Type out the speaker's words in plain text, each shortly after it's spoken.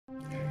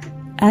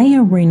I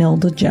am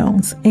Reynelda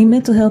Jones, a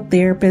mental health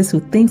therapist who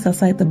thinks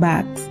outside the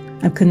box.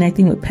 I'm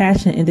connecting with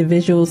passionate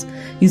individuals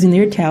using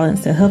their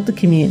talents to help the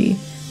community.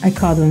 I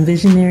call them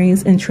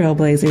visionaries and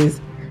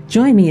trailblazers.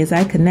 Join me as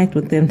I connect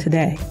with them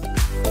today.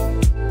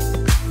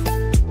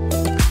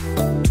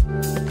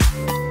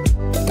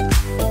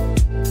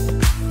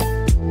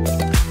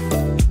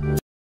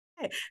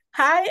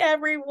 Hi,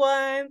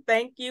 everyone.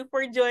 Thank you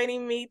for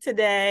joining me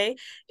today.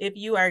 If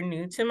you are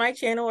new to my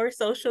channel or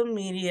social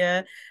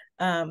media,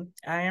 I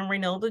am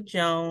Reynelda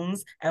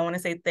Jones. I want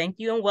to say thank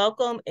you and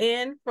welcome.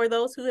 And for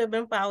those who have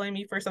been following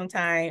me for some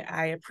time,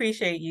 I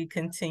appreciate you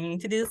continuing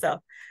to do so.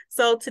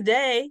 So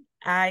today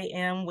I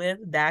am with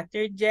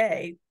Dr.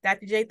 J.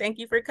 Dr. J, thank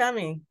you for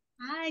coming.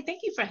 Hi,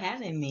 thank you for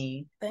having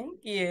me. Thank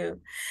you.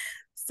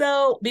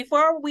 So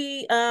before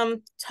we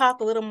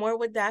talk a little more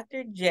with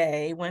Dr.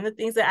 J, one of the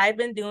things that I've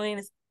been doing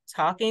is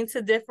talking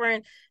to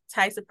different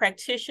types of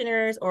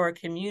practitioners or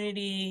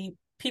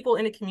people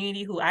in the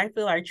community who I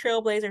feel are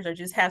trailblazers or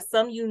just have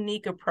some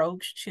unique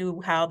approach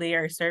to how they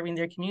are serving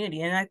their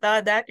community. And I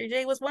thought Dr.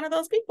 J was one of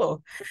those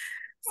people.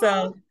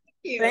 So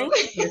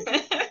thank you.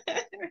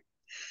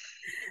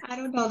 I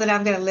don't know that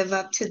I'm going to live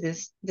up to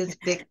this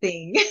big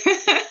thing.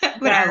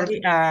 But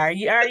you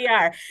already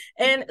are.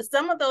 And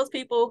some of those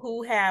people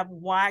who have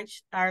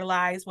watched our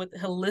lives with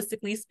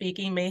Holistically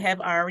Speaking may have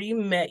already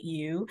met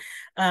you.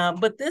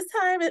 But this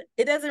time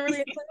it doesn't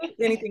really include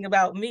anything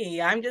about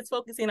me. I'm just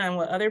focusing on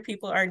what other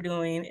people are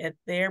doing at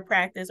their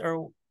practice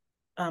or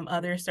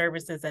other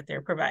services that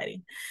they're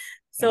providing.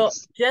 So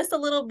yes. Just a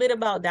little bit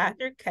about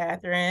Dr.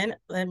 Catherine.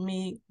 Let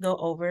me go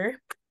over,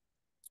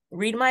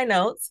 read my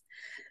notes.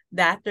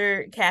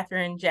 Dr.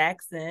 Catherine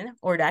Jackson,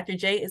 or Dr.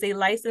 J, is a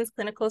licensed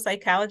clinical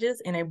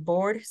psychologist and a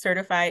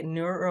board-certified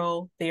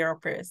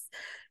neurotherapist,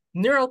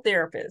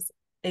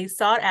 a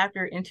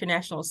sought-after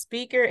international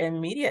speaker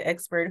and media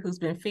expert who's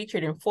been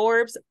featured in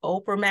Forbes,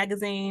 Oprah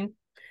Magazine,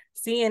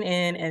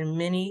 CNN, and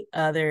many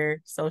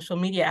other social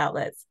media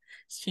outlets.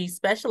 She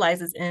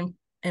specializes in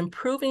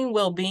improving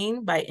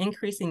well-being by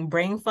increasing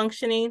brain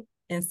functioning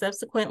and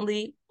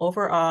subsequently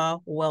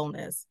overall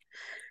wellness.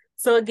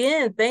 So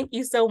again, thank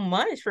you so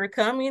much for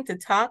coming to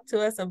talk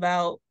to us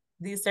about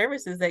these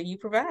services that you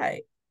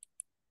provide.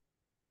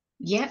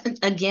 Yeah,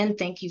 again,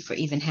 thank you for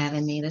even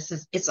having me.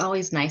 It's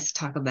always nice to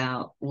talk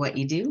about what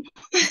you do.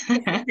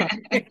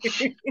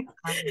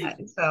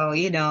 So,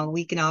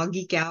 we can all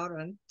geek out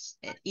on,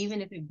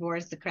 even if it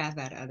bores the crap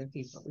out of other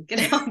people, we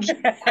can all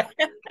geek out.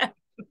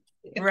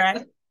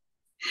 Right.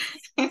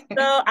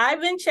 So I've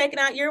been checking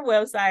out your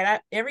website.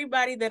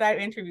 Everybody that I've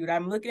interviewed,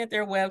 I'm looking at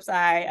their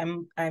website.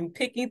 I'm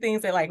picking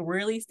things that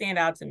really stand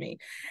out to me.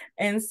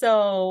 And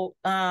so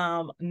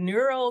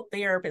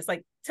neurotherapist,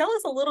 tell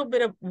us a little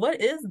bit of what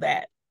is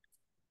that?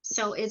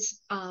 So it's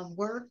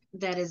work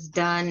that is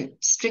done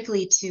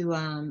strictly to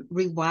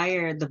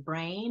rewire the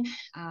brain.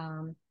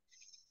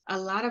 A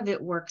lot of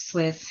it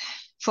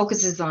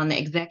focuses on the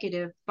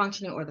executive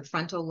functioning or the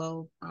frontal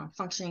lobe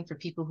functioning for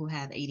people who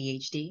have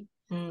ADHD.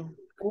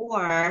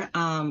 Or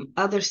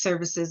other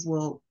services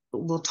will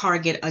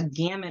target a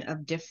gamut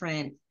of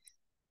different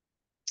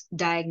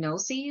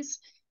diagnoses,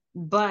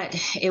 but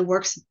it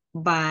works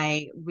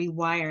by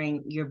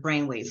rewiring your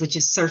brain waves, which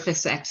is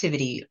surface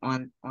activity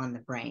on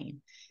the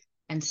brain.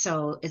 And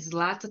so it's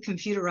lots of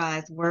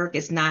computerized work.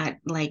 It's not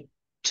like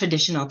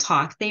traditional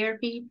talk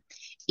therapy,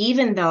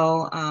 even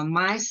though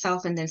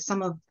myself and then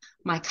some of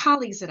my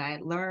colleagues that I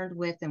learned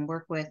with and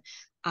work with,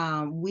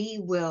 we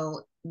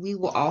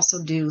will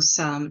also do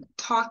some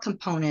talk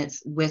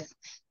components with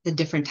the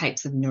different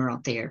types of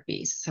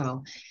neurotherapies.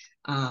 So,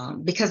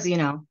 because,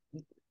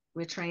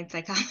 we're trained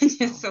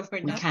psychologists, so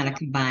we kind of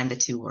combine the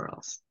two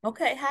worlds.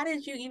 Okay. How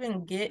did you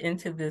even get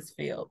into this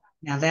field?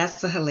 Now,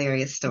 that's a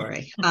hilarious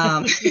story.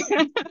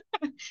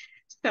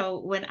 So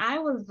when I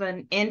was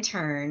an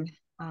intern,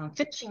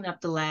 finishing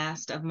up the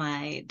last of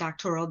my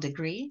doctoral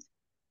degree,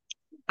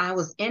 I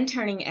was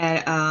interning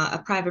at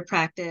a private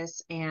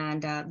practice,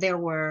 and there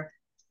were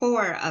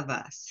 4 of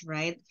us,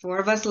 right? 4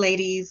 of us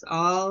ladies,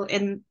 all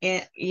in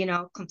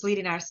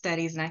completing our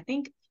studies. And I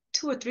think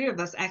 2 or 3 of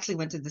us actually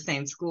went to the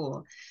same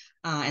school,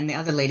 and the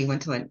other lady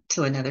went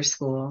to another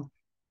school.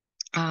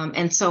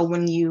 And so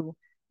when you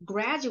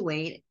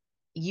graduate,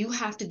 you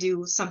have to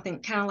do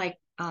something kind of like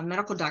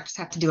medical doctors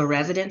have to do a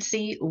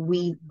residency.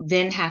 We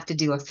then have to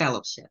do a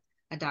fellowship,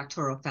 a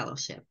doctoral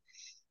fellowship.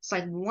 It's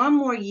like 1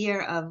 more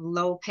year of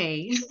low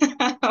pay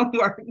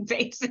work,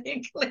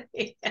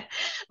 basically,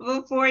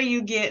 before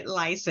you get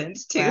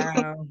licensed too.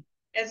 Wow.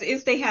 As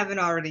if they haven't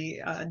already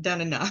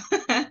done enough.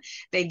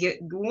 They get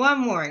 1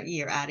 more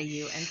year out of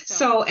you. And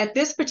so at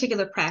this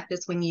particular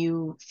practice, when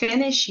you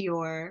finish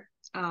your,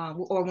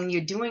 or when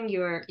you're doing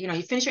your,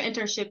 you finish your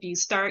internship, you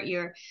start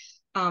your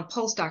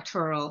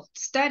postdoctoral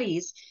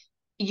studies,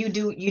 you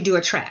do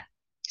a track.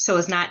 So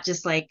it's not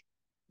just like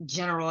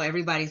general,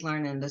 everybody's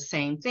learning the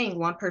same thing.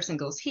 One person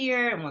goes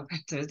here and one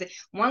person goes there.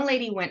 One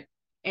lady went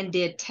and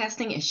did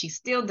testing, and she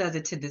still does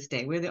it to this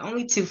day. We're the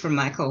only 2 from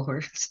my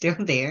cohort still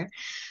there.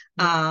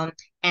 And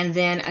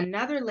then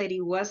another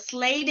lady was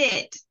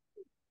slated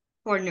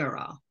for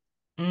neuro.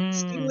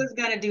 She Mm. was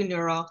going to do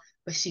neuro,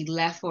 but she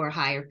left for a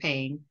higher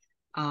paying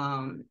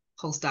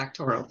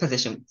postdoctoral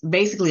position,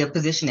 basically a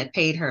position that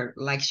paid her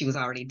like she was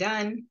already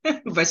done,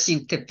 but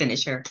she could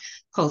finish her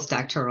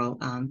postdoctoral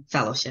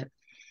fellowship.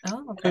 Oh,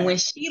 And okay. when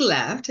she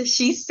left,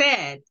 she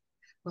said,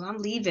 well, I'm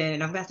leaving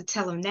and I'm about to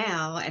tell him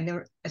now. And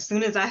then as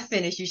soon as I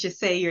finish, you should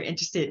say you're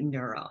interested in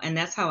neuro. And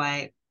that's how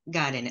I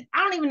got in it. I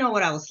don't even know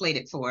what I was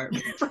slated for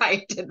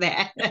prior to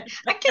that.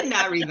 I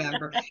cannot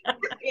remember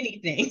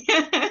anything.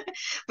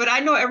 But I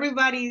know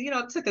everybody,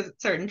 took a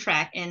certain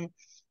track. And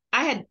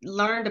I had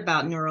learned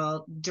about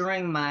neuro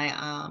during my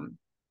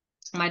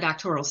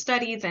doctoral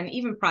studies and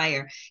even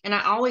prior. And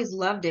I always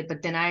loved it,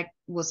 but then I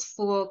was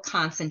full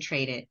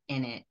concentrated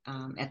in it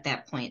at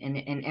that point.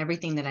 And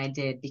everything that I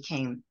did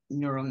became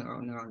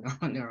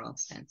neuro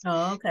sense.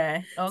 Oh,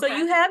 okay. So Okay.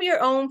 you have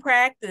your own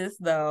practice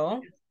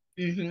though.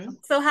 Mm-hmm.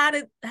 So how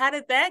did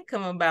that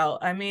come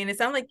about? I mean, it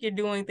sounds like you're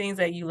doing things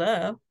that you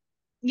love.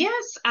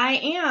 Yes, I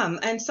am.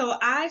 And so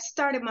I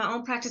started my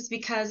own practice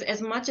because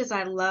as much as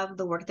I love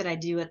the work that I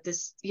do at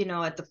this,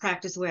 at the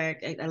practice where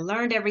I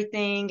learned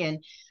everything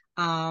and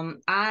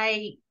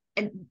I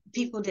and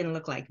people didn't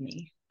look like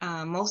me.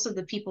 Most of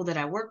the people that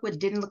I work with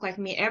didn't look like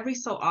me every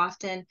so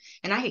often,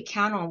 and I could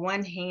count on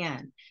one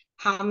hand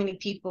how many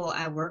people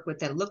I work with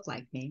that look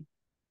like me.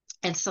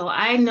 And so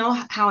I know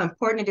how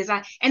important it is.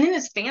 And then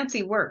it's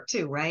fancy work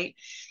too, right?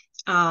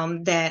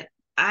 That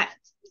I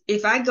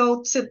if I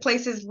go to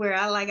places where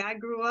I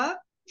grew up,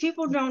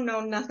 people don't know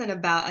nothing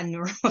about a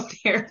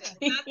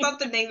neurotherapy, not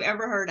something they've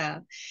ever heard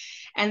of.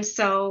 And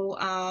so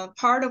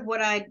part of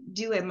what I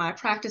do in my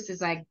practice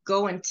is I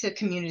go into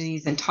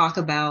communities and talk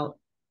about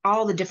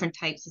all the different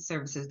types of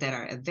services that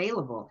are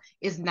available.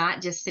 It's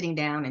not just sitting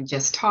down and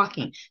just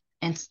talking.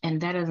 And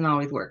that doesn't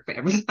always work for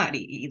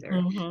everybody either.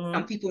 Mm-hmm.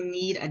 Some people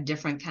need a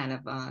different kind of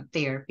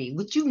therapy,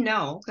 which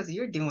because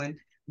you're doing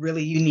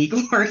really unique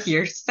work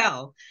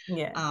yourself.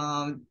 Yes.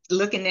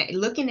 Looking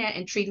at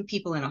and treating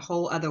people in a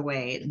whole other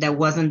way that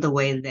wasn't the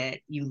way that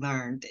you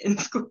learned in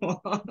school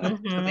because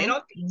they Mm-hmm.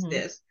 don't teach Mm-hmm.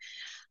 this.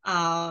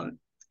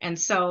 And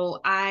so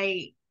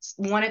I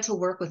wanted to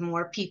work with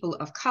more people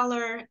of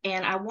color,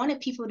 and I wanted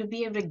people to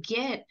be able to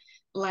get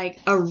like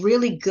a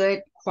really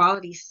good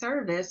quality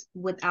service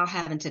without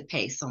having to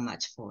pay so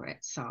much for it.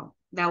 So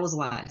that was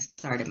why I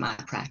started my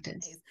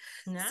practice.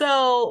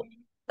 So,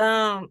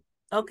 um,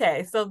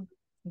 okay, so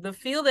the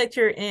field that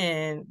you're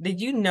in, did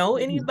you know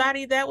Mhm.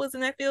 anybody that was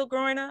in that field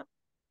growing up?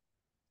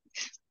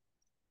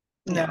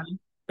 No.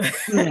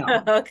 No,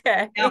 no.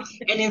 Okay. No.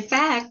 And in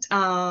fact,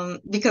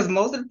 because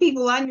most of the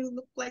people I knew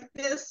looked like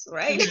this,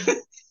 right?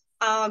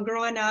 Mhm.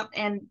 Growing up.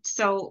 And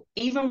so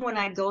even when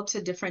I go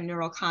to different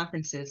neuro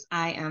conferences,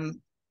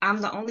 I'm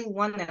the only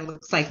one that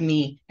looks like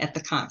me at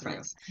the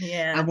conference. I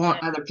Yeah.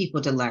 want other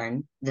people to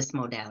learn this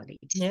modality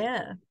too.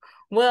 Yeah.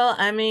 Well,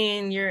 I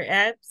mean, you're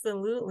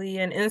absolutely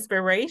an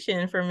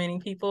inspiration for many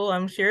people.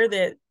 I'm sure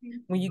that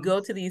when you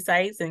go to these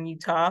sites and you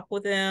talk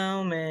with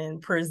them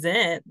and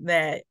present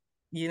that,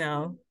 you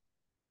know,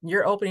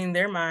 you're opening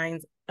their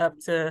minds up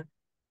to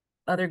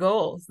other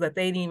goals that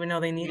they didn't even know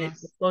they needed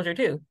Yes. exposure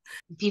to.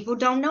 People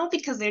don't know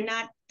because they're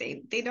not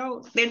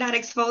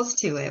exposed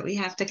to it. We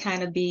have to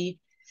kind of be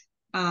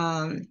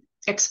um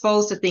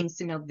exposed to things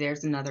to know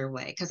there's another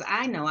way. Because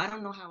I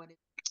don't know how it is,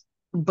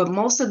 but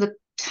most of the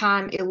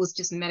time it was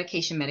just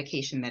medication,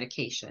 medication,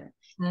 medication.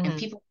 And Mm-hmm.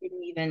 people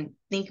didn't even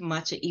think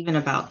much even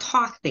about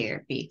talk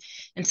therapy.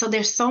 And so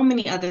there's so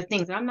many other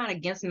things. I'm not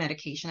against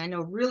medication. I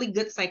know really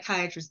good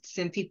psychiatrists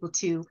send people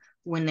to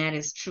when that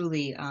is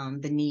truly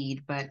the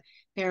need. But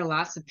there are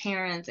lots of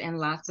parents and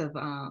lots of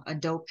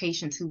adult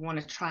patients who want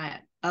to try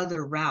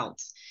other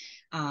routes,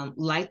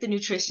 like the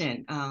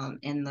nutrition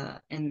and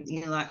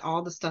like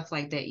all the stuff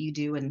like that you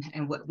do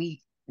and what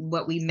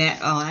we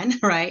met on,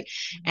 right?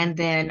 And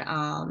then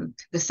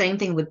the same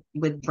thing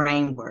with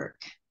brain work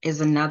is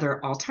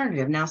another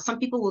alternative. Now, some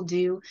people will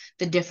do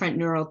the different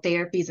neural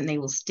therapies and they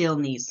will still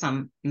need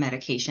some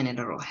medication and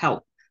it'll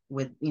help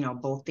with,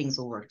 both things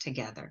will work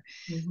together.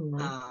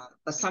 Mm-hmm.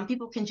 But some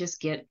people can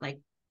just get like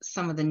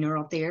some of the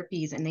neural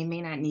therapies and they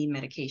may not need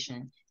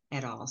medication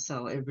at all.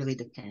 So it really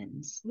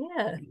depends.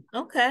 Yeah.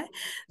 Okay. But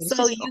it's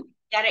So just you,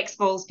 got to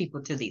expose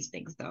people to these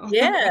things though.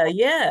 yeah,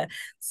 yeah.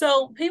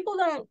 So people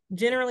don't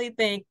generally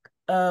think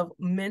of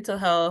mental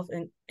health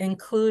and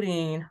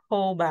including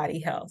whole body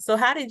health. So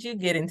how did you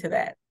get into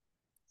that?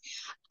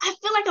 I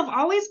feel like I've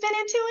always been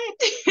into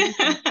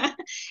Mhm. it.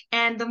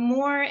 And the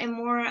more and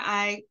more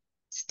I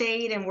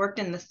stayed and worked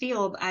in the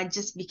field, I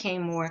just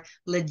became more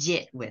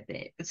legit with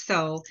it.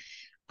 So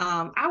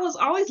I was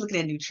always looking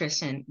at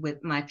nutrition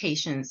with my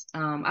patients.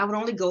 I would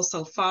only go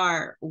so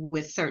far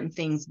with certain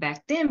things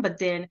back then, but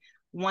then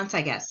once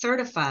I got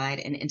certified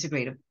in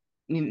integrative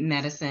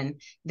medicine,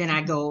 then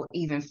I go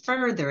even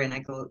further and I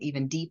go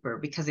even deeper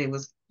because it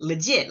was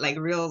legit, like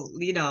real,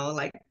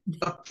 like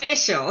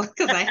official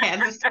because I had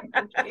the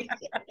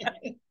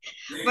certification.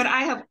 But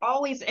I have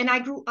always, and I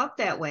grew up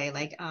that way.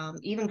 Like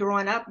even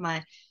growing up,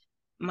 my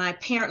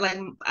parent,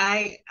 like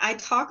I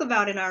talk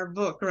about in our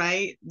book,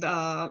 right,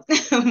 the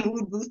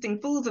mood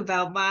boosting foods,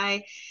 about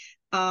my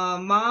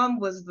Mom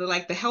was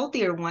the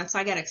healthier one, so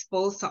I got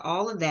exposed to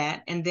all of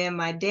that. And then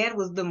my dad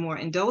was the more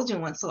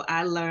indulgent one, so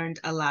I learned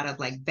a lot of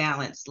like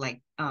balance,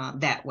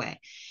 that way.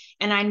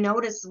 And I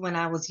noticed when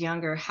I was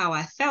younger how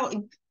I felt.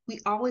 We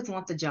always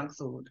want the junk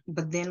food,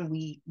 but then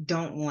we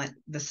don't want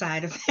the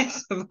side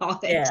effects of all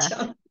that Yeah.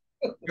 junk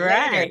food later.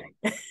 Right.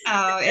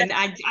 And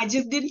I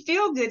just didn't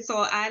feel good, so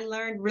I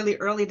learned really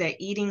early that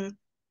eating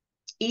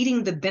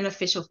the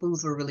beneficial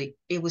foods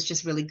it was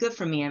just really good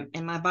for me,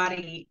 and my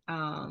body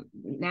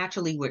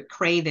naturally would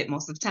crave it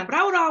most of the time, but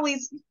it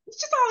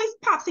just always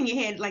pops in your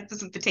head like for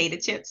some potato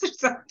chips or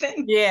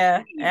something.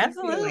 Yeah, You just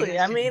feel like absolutely.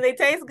 I I should. mean, they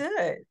taste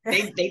good.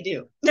 They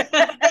do. They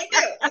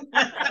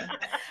do.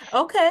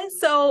 Okay,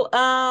 so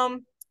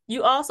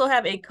you also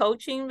have a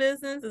coaching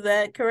business, is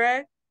that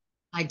correct?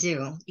 I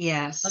do,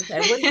 yes. Okay,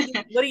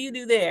 what do you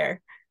do there?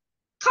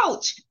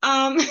 Coach.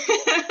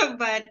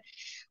 But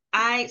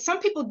some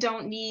people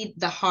don't need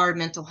the hard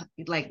mental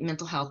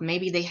health.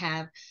 Maybe they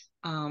have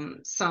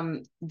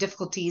some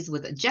difficulties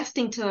with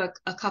adjusting to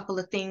a couple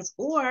of things,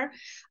 or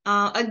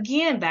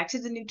again, back to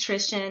the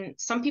nutrition.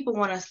 Some people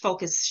want to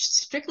focus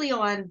strictly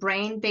on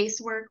brain-based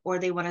work, or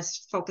they want to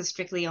focus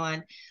strictly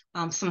on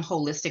some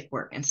holistic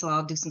work. And so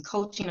I'll do some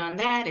coaching on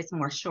that. It's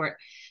more short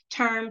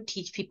term,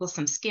 teach people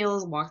some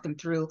skills, walk them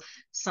through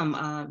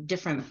some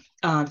different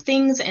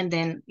things, and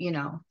then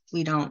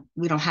we don't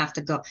have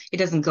to go. It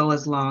doesn't go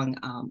as long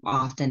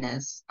often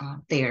as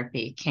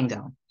therapy can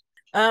go.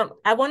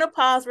 I want to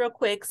pause real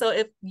quick. So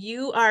if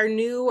you are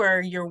new or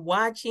you're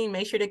watching,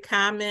 make sure to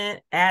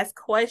comment, ask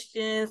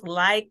questions,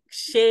 like,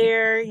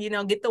 share,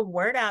 get the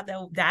word out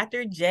that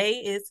Dr. J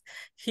is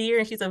here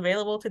and she's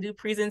available to do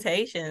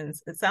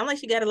presentations. It sounds like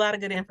she got a lot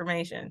of good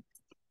information.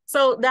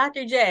 So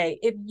Dr. J,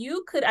 if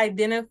you could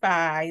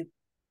identify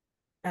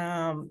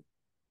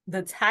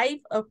the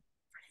type of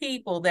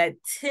people that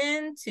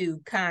tend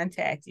to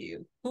contact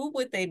you, who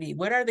would they be?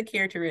 What are the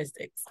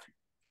characteristics?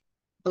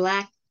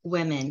 Black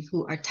women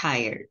who are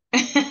tired.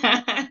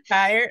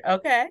 Tired?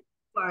 Okay.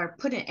 Are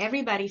putting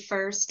everybody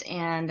first,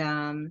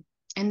 and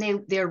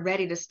they're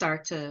ready to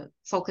start to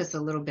focus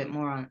a little bit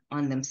more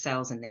on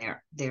themselves and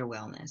their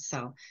wellness.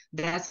 So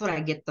that's what I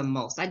get the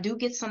most. I do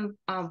get some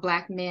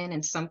Black men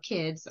and some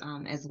kids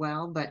as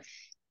well, but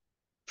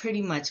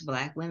pretty much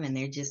Black women.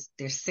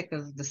 They're sick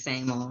of the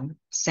same old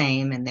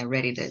same, and they're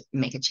ready to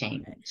make a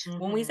change.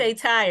 When we say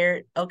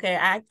tired,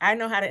 okay, I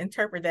know how to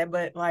interpret that,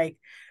 but like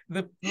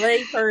the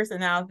lay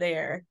person out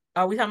there,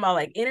 are we talking about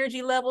like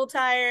energy level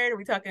tired? Are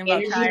we talking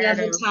about Energy tired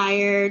level of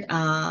tired,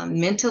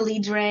 mentally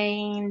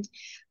drained,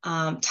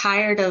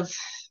 tired of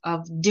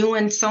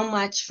doing so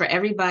much for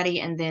everybody,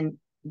 and then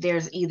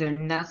there's either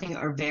nothing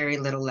or very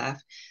little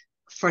left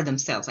for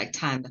themselves, like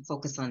time to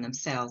focus on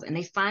themselves. And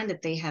they find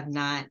that they have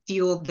not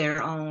fueled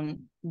their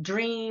own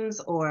dreams,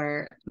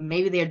 or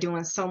maybe they're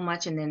doing so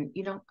much, and then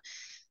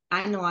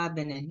I know I've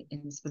been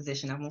in this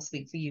position. I won't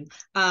speak for you,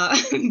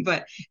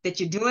 but that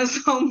you're doing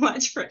so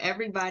much for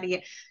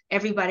everybody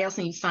else,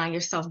 and you find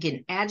yourself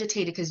getting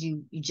agitated because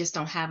you just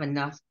don't have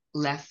enough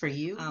left for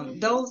you.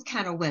 Those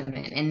kind of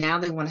women, and now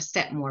they want to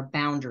set more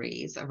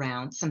boundaries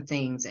around some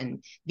things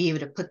and be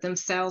able to put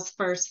themselves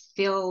first,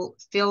 fill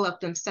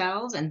up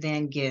themselves, and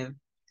then give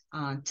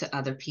to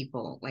other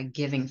people, like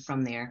giving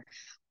from their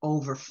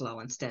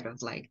overflow instead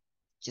of like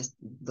just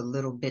the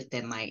little bit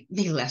that might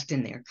be left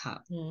in their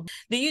cup.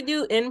 Do you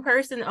do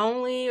in-person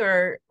only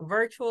or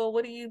virtual?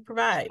 What do you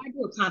provide? I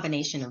do a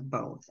combination of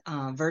both,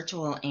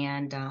 virtual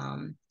and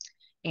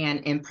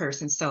in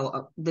person.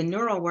 So the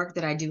neural work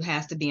that I do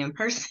has to be in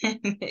person.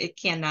 It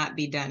cannot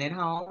be done at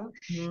home.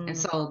 And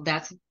so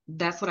that's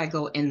what I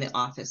go in the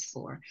office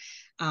for.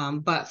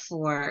 But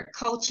for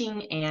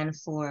coaching and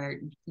for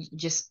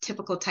just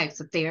typical types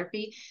of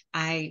therapy,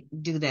 I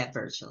do that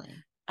virtually.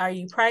 Are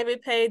you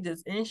private paid?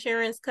 Does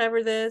insurance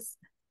cover this?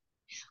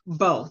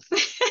 Both.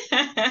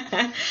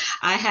 I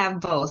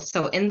have both.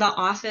 So in the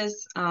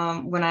office,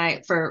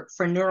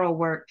 for neural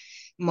work,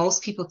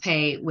 most people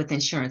pay with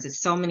insurance. It's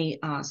so many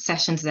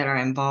sessions that are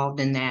involved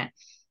in that.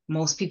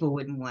 Most people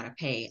wouldn't want to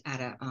pay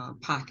out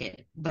of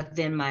pocket. But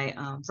then my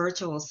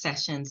virtual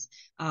sessions,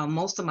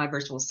 most of my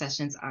virtual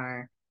sessions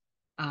are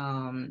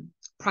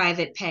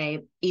private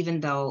pay, even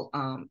though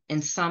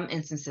in some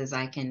instances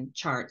I can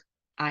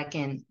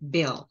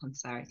bill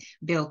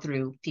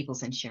through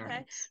people's insurance.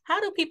 Okay. How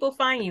do people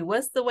find you?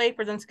 What's the way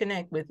for them to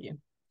connect with you?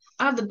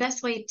 The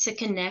best way to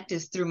connect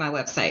is through my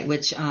website,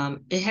 which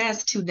it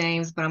has two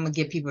names, but I'm gonna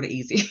give people the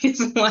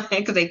easiest one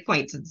because they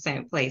point to the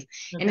same place.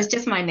 Okay. And it's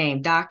just my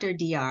name,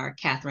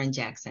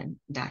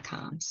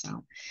 dr.catherinejackson.com.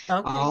 So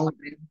all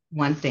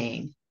one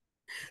thing.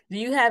 Do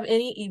you have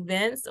any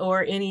events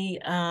or any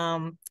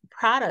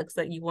products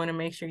that you want to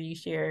make sure you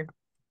share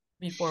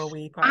before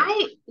we part?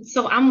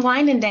 So I'm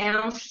winding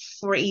down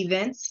for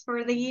events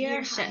for the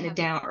year, shutting it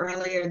down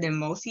earlier than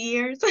most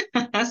years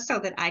so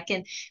that I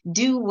can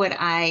do what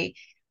I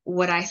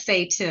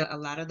say to a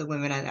lot of the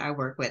women that I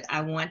work with. I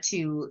want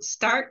to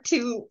start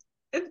to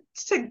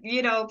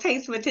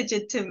pay some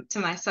attention to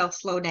myself,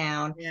 slow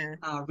down,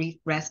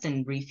 rest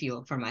and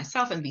refuel for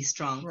myself and be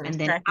strong. And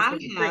then I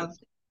have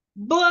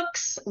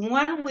books,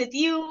 one with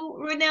you,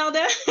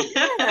 Reynelda.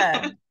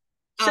 Yeah.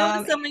 Show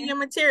us some of And your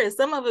materials.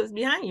 Some of it's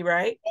behind you,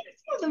 right?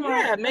 some of them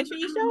are, Yeah, make sure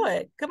you show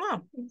it. Come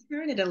on.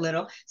 turn it a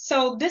little.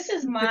 So this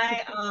is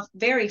my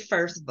very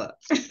first book,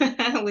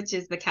 which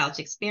is The Couch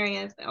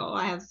Experience. Oh,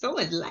 I have so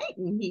much light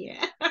in here.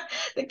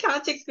 The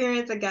Couch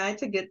Experience, A Guide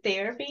to Good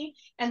Therapy.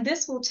 And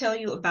this will tell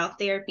you about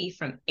therapy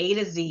from A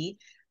to Z,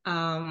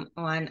 on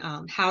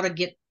how to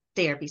get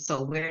therapy.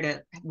 So where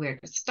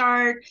to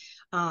start,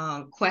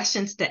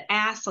 questions to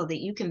ask so that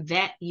you can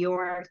vet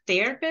your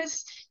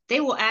therapist. They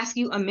will ask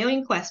you a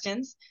million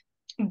questions,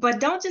 but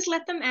don't just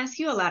let them ask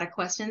you a lot of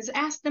questions.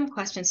 Ask them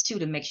questions too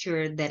to make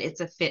sure that it's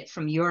a fit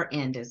from your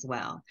end as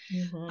well.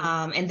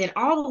 Mm-hmm. And then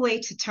all the way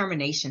to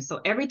termination.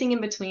 So everything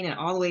in between and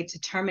all the way to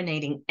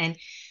terminating. And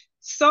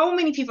so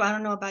many people, I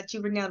don't know about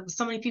you, Renelle, but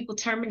so many people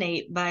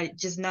terminate by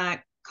just not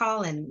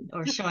calling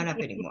or showing up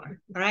anymore,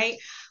 right?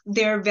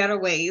 There are better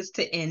ways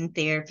to end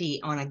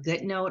therapy on a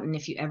good note. And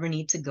if you ever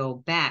need to go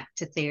back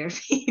to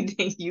therapy,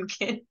 then you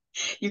can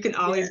Yeah.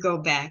 always go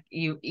back.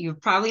 You're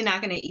probably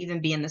not going to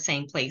even be in the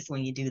same place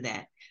when you do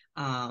that.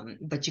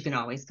 But you can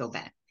always go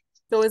back.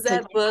 So is So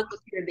that book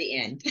you're the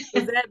end.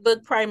 is that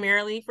book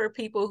primarily for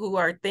people who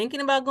are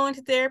thinking about going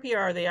to therapy, or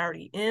are they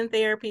already in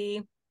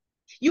therapy?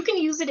 You can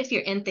use it if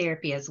you're in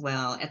therapy as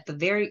well. At the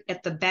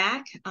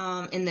back,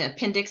 in the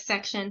appendix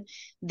section,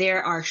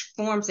 there are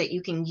forms that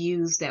you can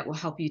use that will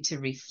help you to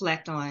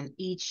reflect on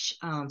each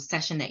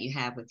session that you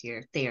have with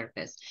your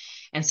therapist.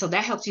 And so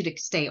that helps you to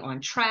stay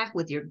on track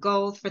with your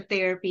goals for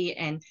therapy.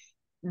 And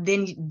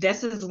then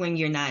this is when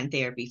you're not in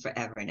therapy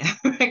forever and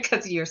ever,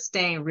 because you're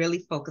staying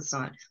really focused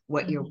on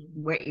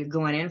Mm-hmm. what you're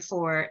going in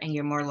for, and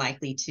you're more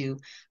likely to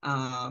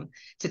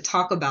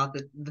talk about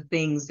the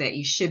things that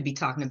you should be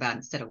talking about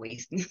instead of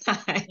wasting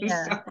time.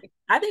 Yeah. So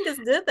I think it's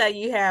good that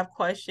you have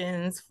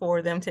questions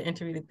for them to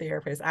interview the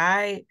therapist.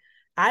 I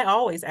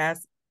always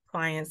ask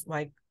clients,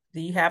 like, do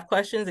you have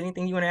questions?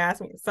 Anything you want to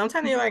ask me?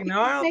 Sometimes they're like, no,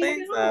 I don't say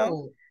think so.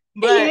 no.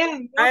 But Yeah,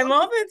 I'm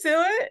no, open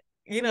to it.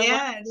 As long as it's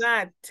yes,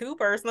 not too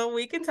personal,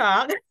 we can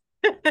talk.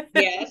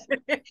 yes.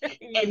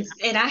 You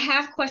And I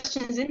have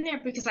questions in there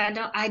because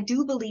I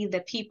do believe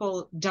that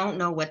people don't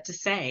know what to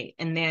say.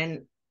 And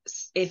then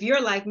if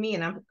you're like me,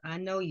 and I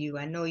know you're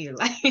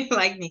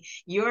like me,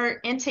 your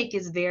intake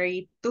is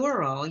very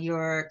thorough.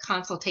 Your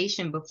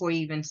consultation before you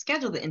even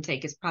schedule the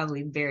intake is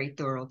probably very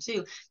thorough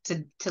too,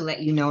 to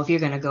let you know if you're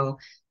going to go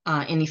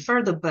any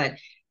further. But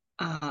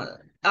uh,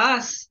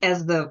 us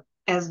as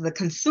the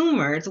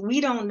consumers,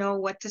 we don't know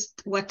what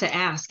to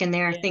ask, and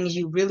there are Yeah. things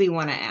you really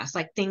want to ask,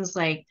 like things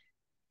like,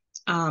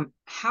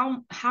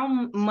 how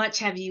much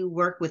have you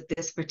worked with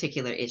this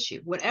particular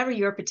issue, whatever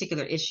your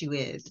particular issue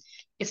is.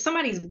 If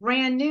somebody's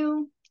brand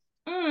new,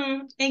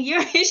 and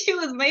your issue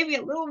is maybe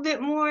a little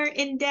bit more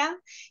in depth,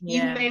 you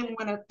Yeah. may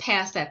want to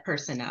pass that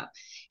person up.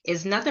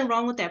 There's nothing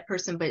wrong with that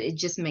person, but it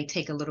just may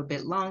take a little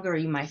bit longer, or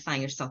you might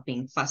find yourself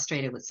being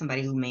frustrated with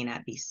somebody who may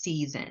not be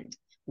seasoned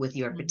with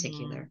your Mm-hmm.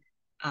 particular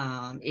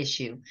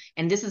issue.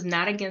 And this is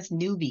not against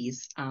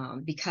newbies,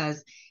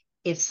 because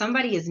if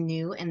somebody is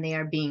new and they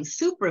are being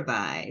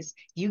supervised,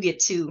 you get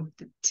two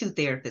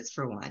therapists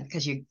for one,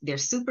 because their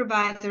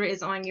supervisor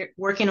is on your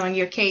working on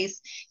your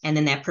case, and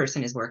then that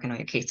person is working on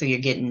your case. So you're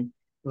getting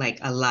like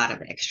a lot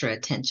of extra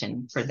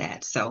attention for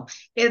that. So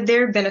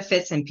there are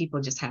benefits, and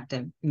people just have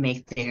to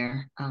make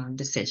their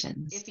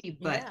decisions.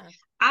 But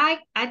Yeah.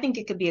 I think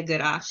it could be a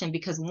good option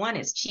because one,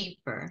 it's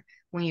cheaper.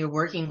 When you're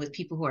working with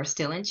people who are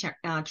still in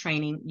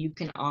training, you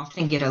can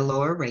often get a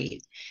lower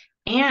rate,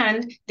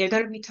 and they're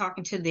going to be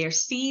talking to their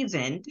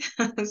seasoned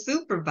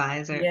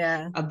supervisor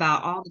Yeah.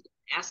 about all the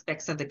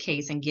aspects of the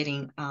case, and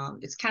getting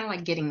it's kind of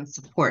like getting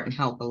support and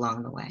help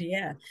along the way.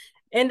 Yeah.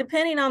 And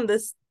depending on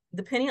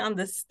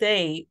the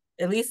state,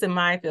 at least in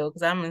my field,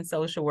 because I'm in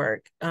social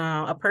work,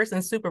 a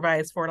person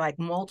supervised for like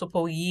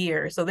multiple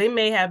years. So they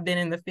may have been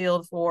in the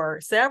field for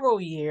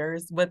several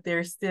years, but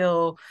they're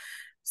still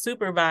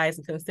supervised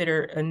and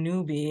considered a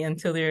newbie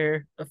until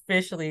they're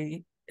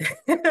officially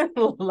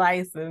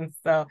licensed.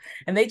 So,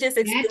 and they just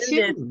That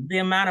extended too. the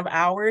amount of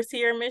hours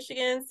here in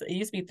Michigan. So it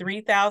used to be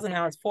 3,000,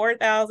 now it's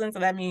 4,000. So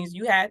that means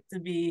you had to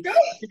be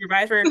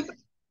supervised for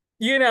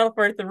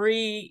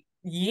 3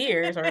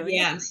 years or at least.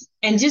 Yes.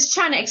 And just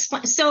trying to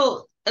explain.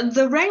 So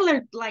the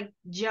regular, like,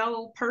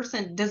 Joe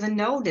person doesn't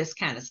know this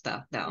kind of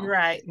stuff, though.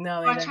 Right. No,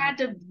 So they I don't. tried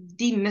to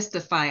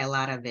demystify a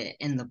lot of it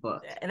in the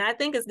book. And I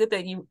think it's good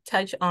that you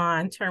touch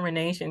on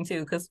termination too,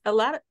 because a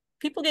lot of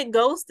people get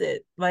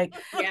ghosted. Like,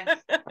 Yes.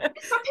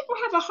 Some people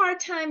have a hard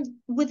time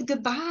with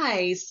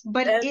goodbyes,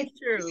 but that's it just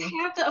true.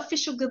 have the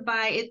official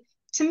goodbye.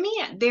 To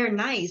me, they're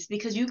nice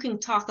because you can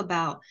talk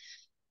about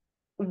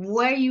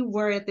where you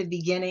were at the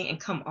beginning and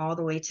come all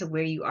the way to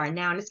where you are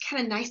now. And it's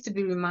kind of nice to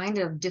be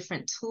reminded of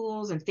different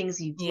tools and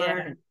things you've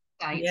learned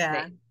Yeah. and sites that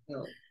Yeah. you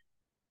built.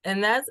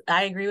 And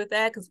I agree with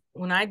that, because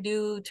when I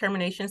do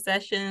termination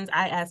sessions,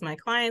 I ask my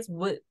clients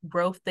what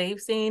growth they've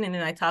seen, and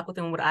then I talk with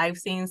them what I've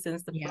seen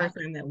since the first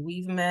time that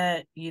we've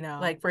met.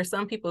 Like for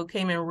some people who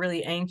came in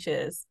really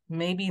anxious,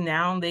 maybe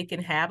now they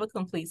can have a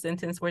complete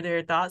sentence where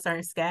their thoughts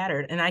aren't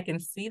scattered, and I can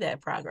see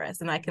that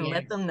progress, and I can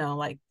let them know,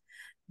 like,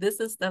 this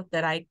is stuff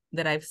that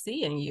I've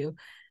seen in you.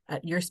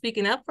 You're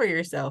speaking up for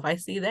yourself. I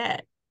see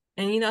that.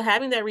 And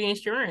having that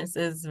reassurance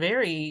is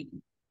very,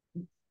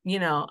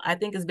 I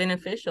think is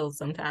beneficial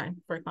sometimes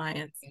for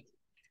clients.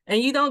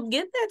 And you don't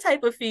get that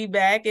type of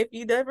feedback if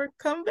you never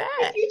come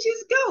back. You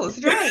just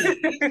goes, right?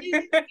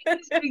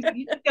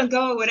 You can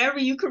go with whatever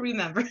you can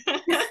remember.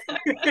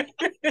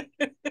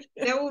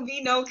 There will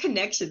be no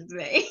connections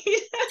made.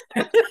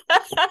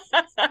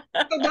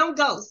 So don't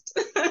ghost.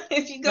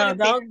 If you go No, to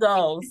don't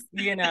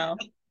therapy.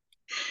 ghost.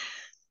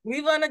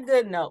 Leave on a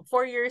good note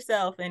for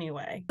yourself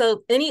anyway.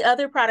 So any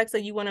other products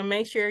that you want to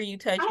make sure you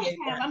touch base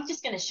on? I'm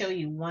just going to show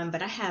you one,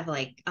 but I have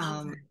like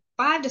Okay.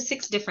 5 to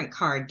 6 different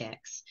card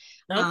decks.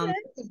 Okay.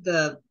 This is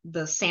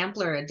the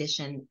sampler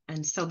edition,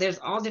 and so there's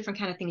all different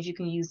kind of things. You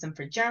can use them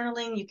for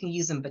journaling. You can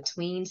use them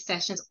between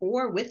sessions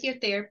or with your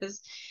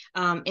therapist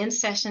in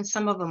sessions.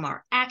 Some of them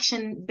are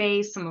action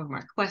based, some of them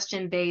are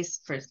question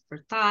based for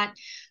thought.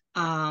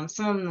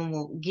 Some of them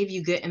will give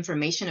you good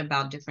information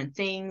about different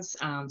things.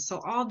 So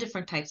all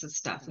different types of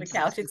stuff. The And so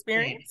couch this is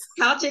experience.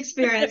 couch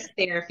experience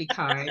therapy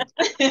card.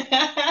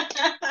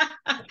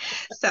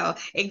 So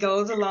it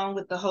goes along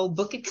with the whole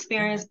book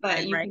experience, but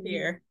I'm you right can use,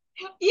 here.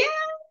 yeah.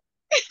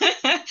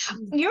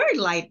 Your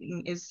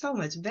lighting is so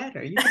much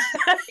better. You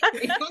can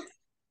see.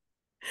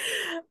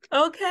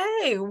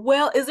 Okay.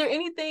 Well, is there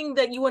anything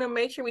that you want to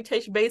make sure we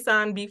touch base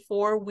on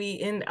before we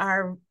end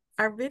our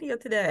video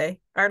today,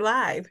 our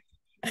live?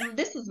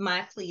 This is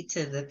my plea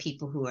to the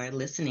people who are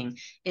listening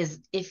is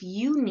if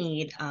you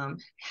need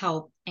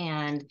help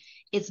and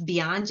it's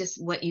beyond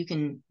just what you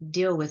can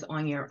deal with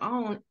on your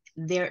own,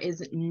 there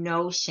is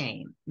no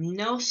shame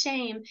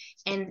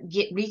in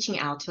reaching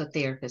out to a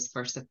therapist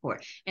for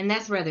support. And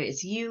that's whether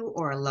it's you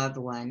or a loved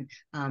one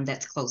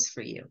that's close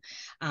for you.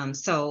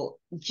 So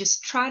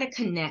just try to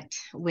connect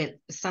with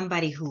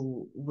somebody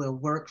who will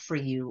work for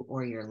you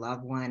or your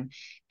loved one.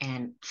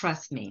 And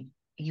trust me,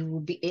 you will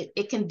be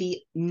it can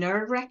be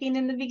nerve-wracking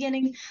in the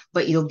beginning,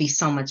 but you'll be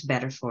so much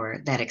better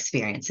for that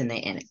experience in the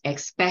end,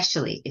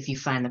 especially if you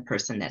find the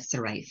person that's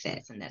the right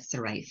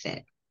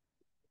fit.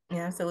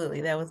 Yeah,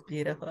 absolutely. That was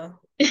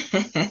beautiful.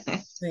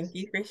 Thank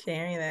you for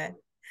sharing that.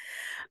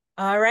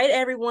 All right,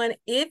 everyone.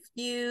 If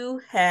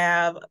you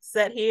have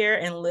sat here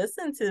and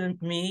listened to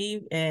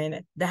me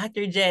and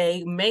Dr.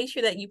 J, make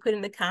sure that you put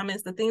in the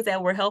comments the things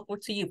that were helpful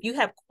to you. If you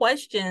have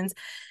questions,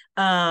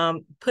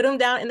 put them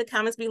down in the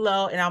comments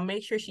below, and I'll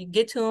make sure she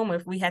get to them.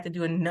 If we have to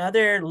do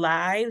another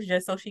live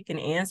just so she can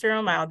answer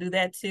them, I'll do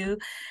that too.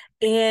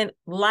 And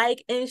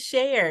like and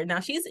share. Now,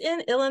 she's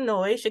in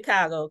Illinois,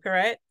 Chicago,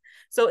 correct?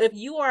 So if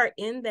you are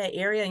in that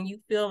area and you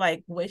feel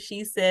like what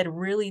she said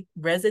really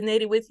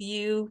resonated with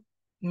you,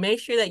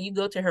 make sure that you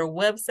go to her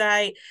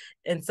website,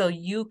 and so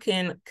you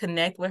can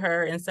connect with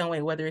her in some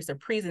way, whether it's a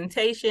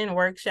presentation,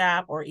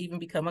 workshop, or even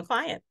become a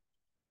client.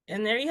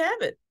 And there you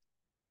have it.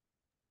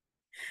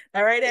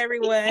 All right,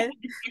 everyone.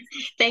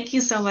 Thank you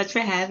so much for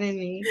having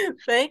me.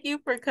 Thank you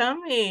for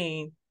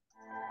coming.